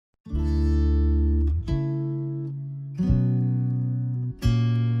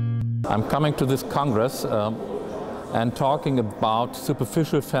I'm coming to this Congress and talking about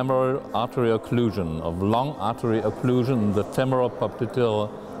superficial femoral artery occlusion, of long artery occlusion in the femoral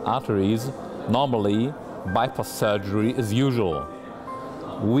popliteal arteries. Normally, bypass surgery is usual.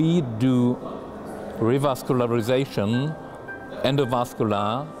 We do revascularization,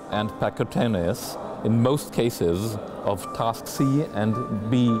 endovascular and percutaneous, in most cases of task C and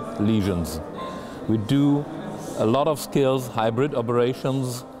B lesions. We do a lot of skills, hybrid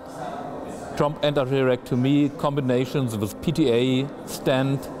operations, endarterectomy, combinations with PTA,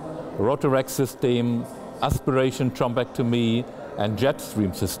 stent, Rotarex system, aspiration thrombectomy and jet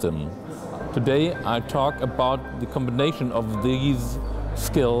stream system. Today I talk about the combination of these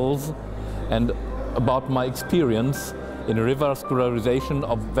skills and about my experience in revascularization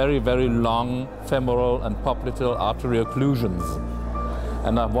of very, very long femoral and popliteal artery occlusions.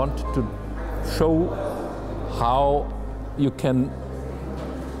 And I want to show how you can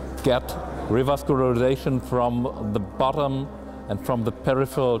get revascularization from the bottom and from the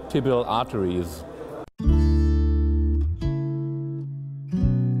peripheral tibial arteries.